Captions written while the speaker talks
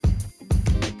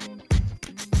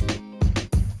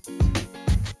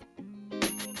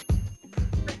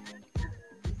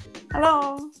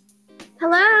Hello.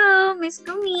 Hello, Miss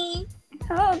Kumi.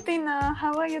 Hello, Tina.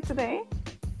 How are you today?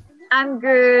 I'm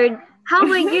good. How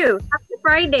about you? Happy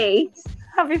Friday.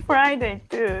 Happy Friday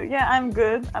too. Yeah, I'm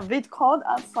good. A bit cold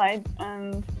outside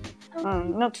and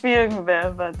not feeling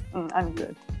well, but I'm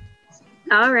good.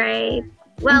 All right.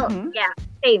 Well, Mm-hmm. yeah,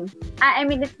 same. I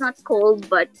mean, it's not cold,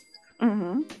 but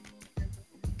Mm-hmm.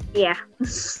 yeah.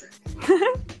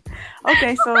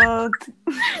 Okay, so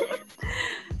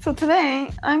today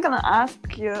I'm gonna ask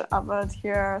you about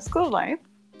your school life.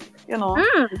 You know,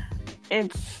 Mm,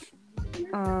 it's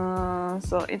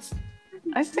it's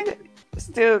I think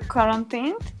still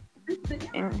quarantined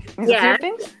in the yeah.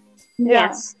 Philippines.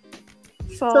 Yeah. Yes.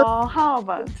 So, So how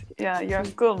about your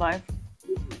school life?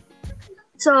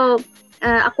 so,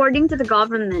 according to the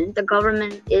government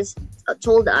is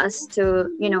told us to,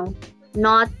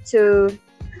 not to.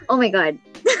 Oh my God.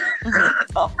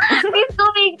 Oh. Miss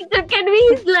Kumi, can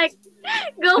we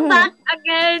go back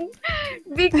again?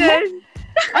 Because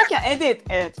I can edit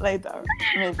it later,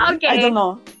 maybe. I okay. don't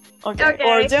know. Okay.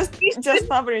 Or Okay. just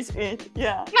publish it.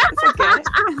 Yeah. It's okay.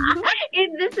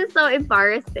 This is so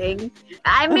embarrassing.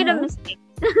 I made a Uh-huh. mistake.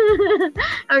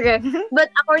 Okay,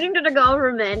 but according to the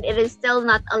government, it is still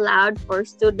not allowed for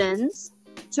students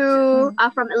to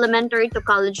from elementary to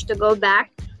college to go back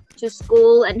to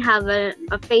school and have a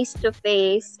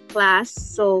face-to-face class.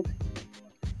 So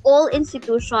all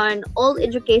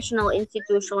educational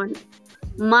institution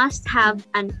must have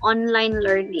an online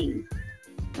learning.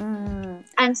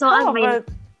 And so as How my about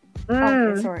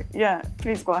okay, sorry. Yeah,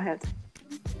 please go ahead.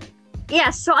 yeah,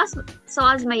 so as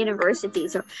my university.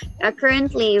 So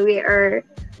currently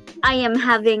I am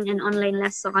having an online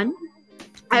lesson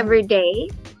every day,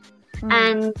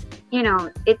 and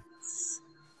it's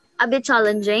a bit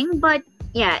challenging, but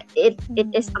yeah, it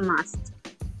is a must.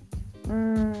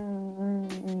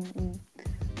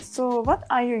 So what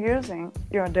are you using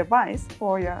your device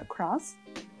for your class?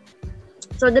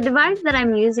 So the device that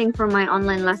I'm using for my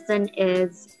online lesson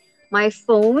is my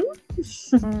phone.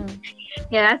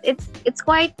 Yes, it's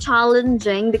quite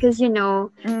challenging because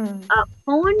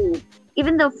phone,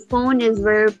 even though phone is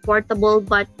very portable,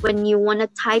 but when you want to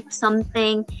type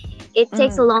something, it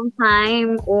takes a long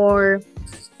time, or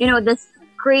the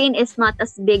screen is not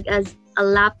as big as a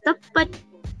laptop. But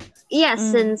yes,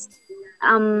 since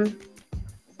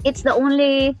it's the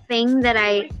only thing that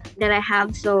I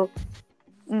have, so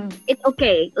it's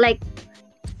okay. Like,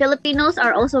 Filipinos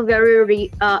are also very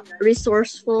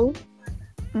resourceful.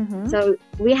 So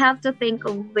we have to think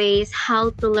of ways how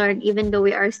to learn even though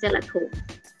we are still at home.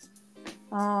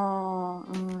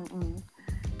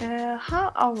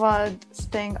 How about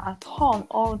staying at home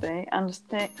all day and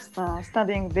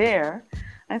studying there?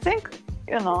 I think,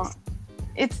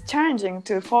 it's challenging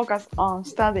to focus on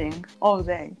studying all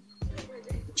day.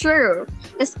 True,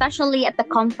 especially at the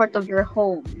comfort of your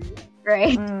home,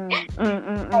 right?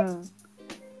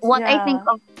 What I think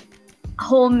of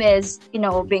home is,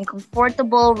 being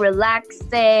comfortable,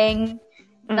 relaxing,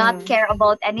 not care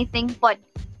about anything. But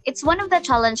it's one of the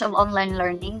challenge of online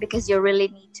learning because you really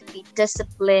need to be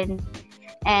disciplined,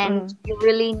 and you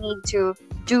really need to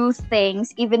do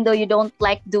things even though you don't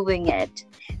like doing it.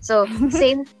 So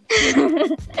same.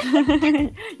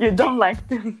 You don't like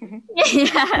doing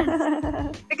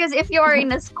Yes. Because if you are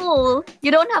in a school, you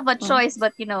don't have a choice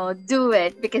but do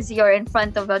it because you're in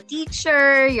front of a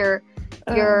teacher.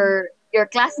 Your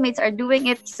classmates are doing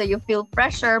it, so you feel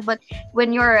pressure. But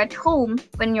when you're at home,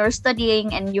 when you're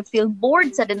studying and you feel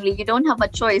bored suddenly, you don't have a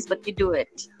choice but you do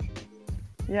it.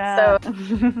 Yeah. So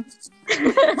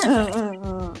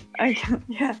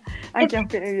I can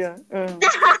feel you.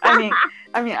 I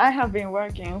mean, I have been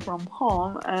working from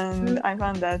home, and I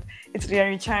found that it's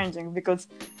really challenging because,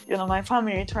 my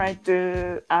family tried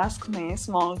to ask me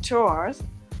small chores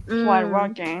while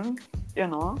working.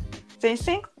 They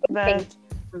think that,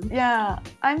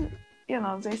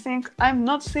 they think I'm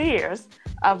not serious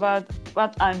about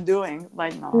what I'm doing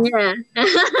right now. Yeah.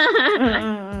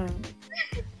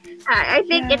 I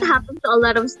think it happens to a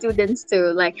lot of students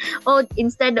too. Like,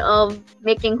 instead of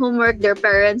making homework, their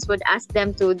parents would ask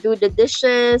them to do the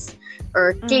dishes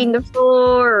or clean the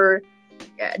floor or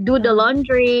do the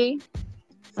laundry.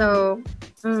 So,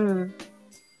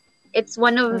 it's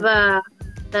one of the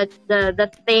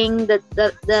thing that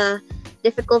the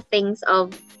difficult things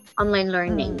of online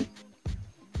learning.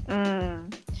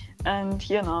 And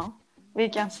we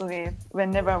can sleep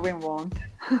whenever we want.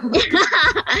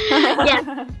 Yes,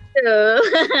 true.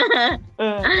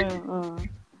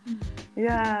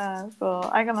 Yeah, so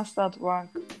I'm gonna start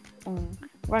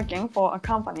working for a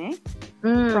company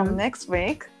from next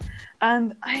week,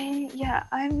 and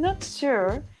I'm not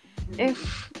sure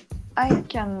if I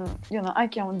can, I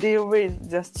can deal with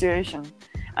the situation.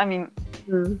 I mean,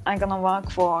 I'm gonna work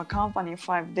for a company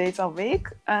 5 days a week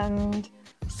and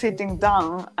sitting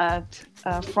down at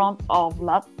front of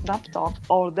laptop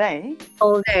all day.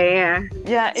 All day, yeah.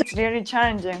 Yeah, it's really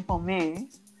challenging for me.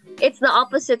 It's the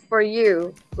opposite for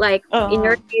you. Like in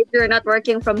your case, you're not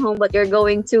working from home, but you're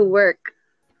going to work.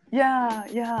 Yeah.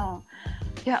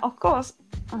 Of course,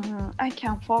 I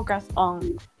can focus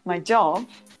on my job,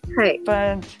 Right.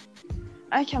 but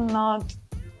I cannot,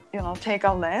 take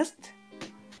a rest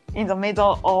in the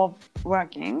middle of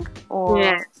working, or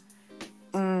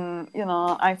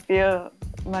I feel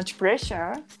much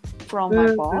pressure from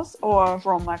my boss or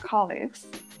from my colleagues.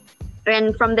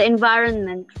 And from the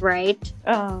environment, right?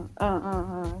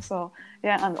 So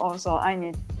yeah, and also I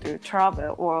need to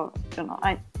travel, or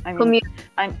I mean, Commute.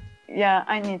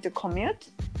 I need to commute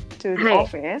to the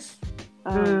office.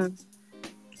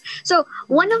 So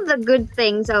one of the good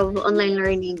things of online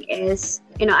learning is,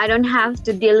 I don't have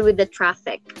to deal with the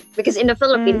traffic, because in the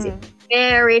Philippines it's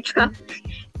very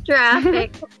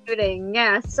traffic commuting.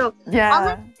 Yeah. So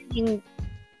online learning,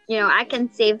 I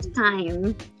can save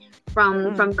time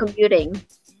from commuting.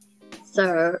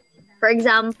 So for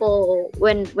example,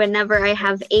 whenever I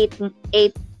have eight in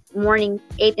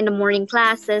the morning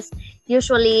classes,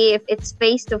 usually if it's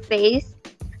face to face,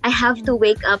 I have to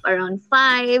wake up around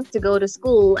 5 to go to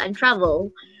school and travel.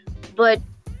 But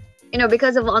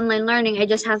because of online learning, I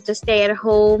just have to stay at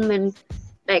home and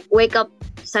like wake up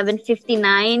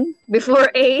 7:59 before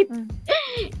 8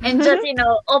 and just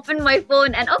open my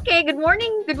phone and okay, good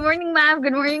morning ma'am,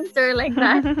 good morning sir, like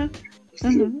that.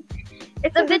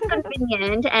 It's a bit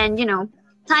convenient and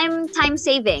time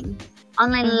saving.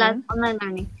 Online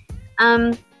learning.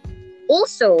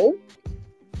 Also,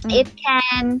 it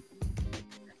can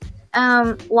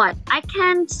I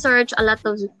can search a lot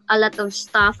of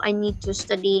stuff I need to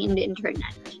study in the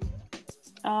internet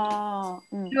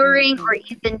during or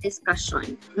even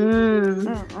discussion.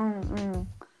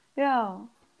 Yeah,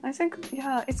 I think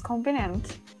it's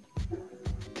convenient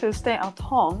to stay at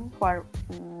home while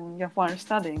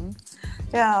studying.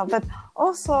 Yeah, but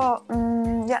also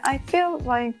I feel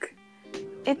like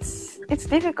it's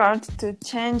difficult to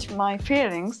change my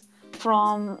feelings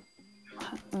from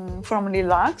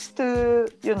relaxed to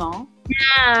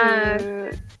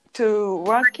to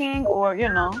working, or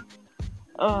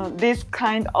this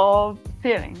kind of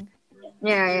feeling.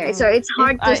 So it's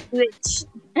hard to switch.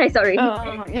 Sorry.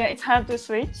 It's hard to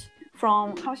switch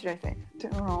from, how should I say, to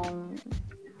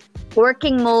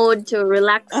working mode to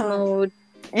relaxed mode.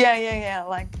 Yeah,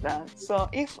 like that. So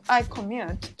if I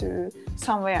commute to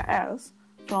somewhere else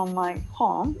from my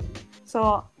home,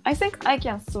 so I think I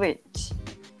can switch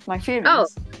my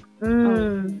feelings.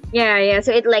 Yeah.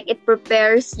 So it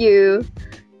prepares you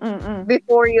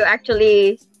before you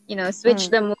actually switch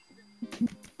the mood.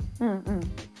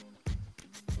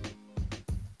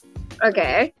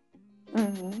 Okay.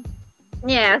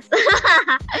 Yes.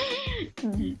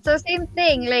 So same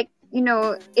thing, like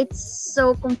it's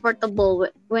so comfortable.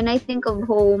 When I think of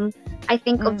home, I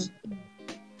think of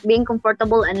being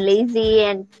comfortable and lazy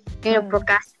and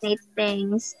procrastinate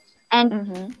things.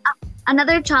 And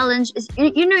another challenge is,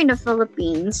 in the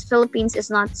Philippines is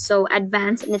not so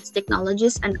advanced in its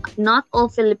technologies, and not all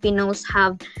Filipinos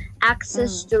have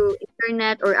access to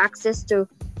internet or access to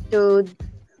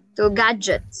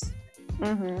gadgets.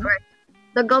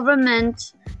 The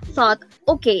government thought,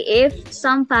 okay, if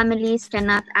some families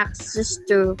cannot access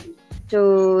to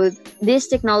these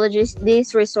technologies,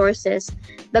 these resources,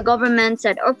 the government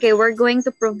said, okay, we're going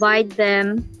to provide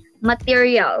them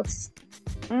materials.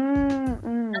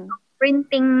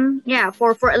 Printing,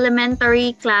 for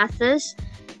elementary classes,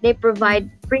 they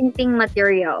provide printing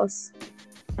materials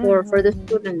for the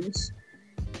students.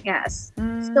 Yes.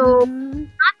 So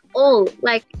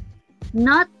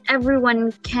not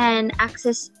everyone can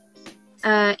access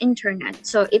internet.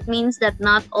 So it means that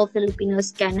not all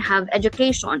Filipinos can have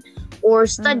education or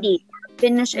study,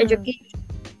 finish education.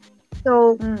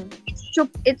 So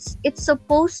it's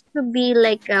supposed to be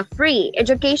like free.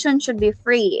 Education should be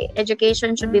free.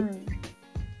 Education should be,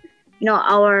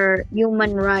 our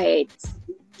human rights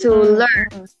to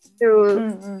learn.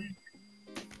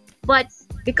 But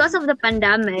because of the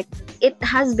pandemic, it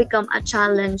has become a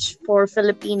challenge for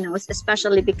Filipinos,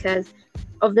 especially because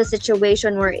of the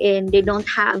situation we're in. They don't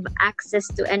have access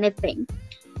to anything.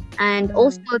 And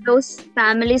also those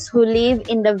families who live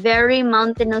in the very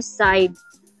mountainous side.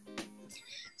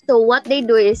 So what they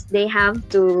do is they have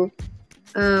to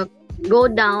go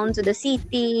down to the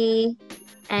city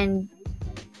and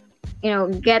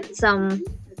get some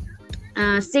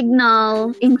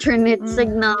internet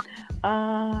signal.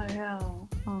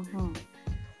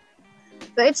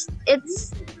 So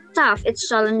it's tough, it's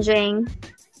challenging,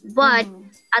 but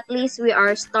at least we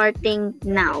are starting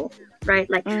now, right?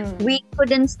 Like we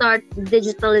couldn't start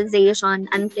digitalization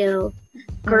until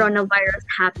coronavirus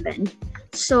happened.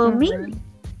 So maybe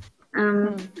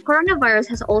coronavirus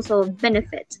has also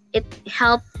benefits. It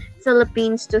helped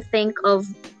Philippines to think of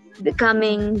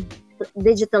becoming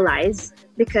digitalized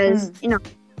because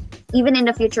even in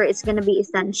the future it's going to be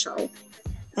essential.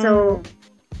 So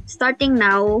starting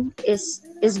now is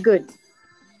good.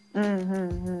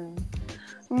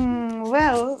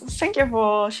 Well, thank you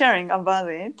for sharing about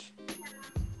it.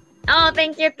 Oh,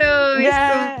 thank you too.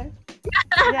 Yeah.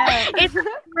 It's our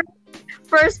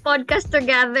first podcast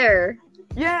together.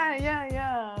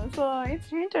 Yeah. So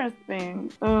it's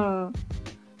interesting. So,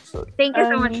 thank you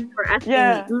so much for asking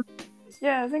me.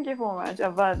 Yeah, thank you so much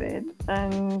about it.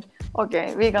 And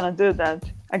okay, we're gonna do that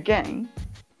again.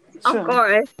 Soon. Of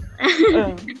course.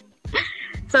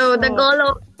 So the goal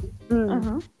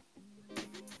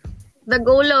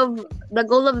of the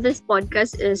goal of this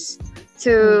podcast is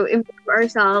to improve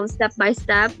ourselves step by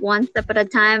step, one step at a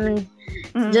time,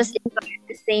 and just enjoy at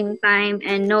the same time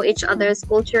and know each other's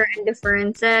culture and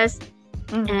differences.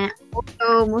 And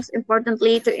also, most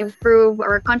importantly, to improve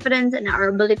our confidence and our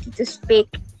ability to speak.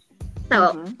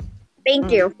 So,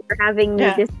 thank you for having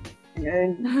me this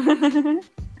afternoon.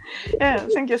 Yeah,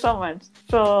 thank you so much.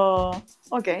 So,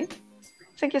 okay.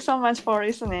 Thank you so much for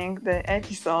listening to the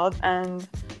episode and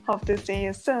hope to see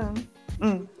you soon.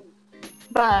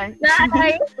 Bye.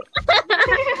 Bye.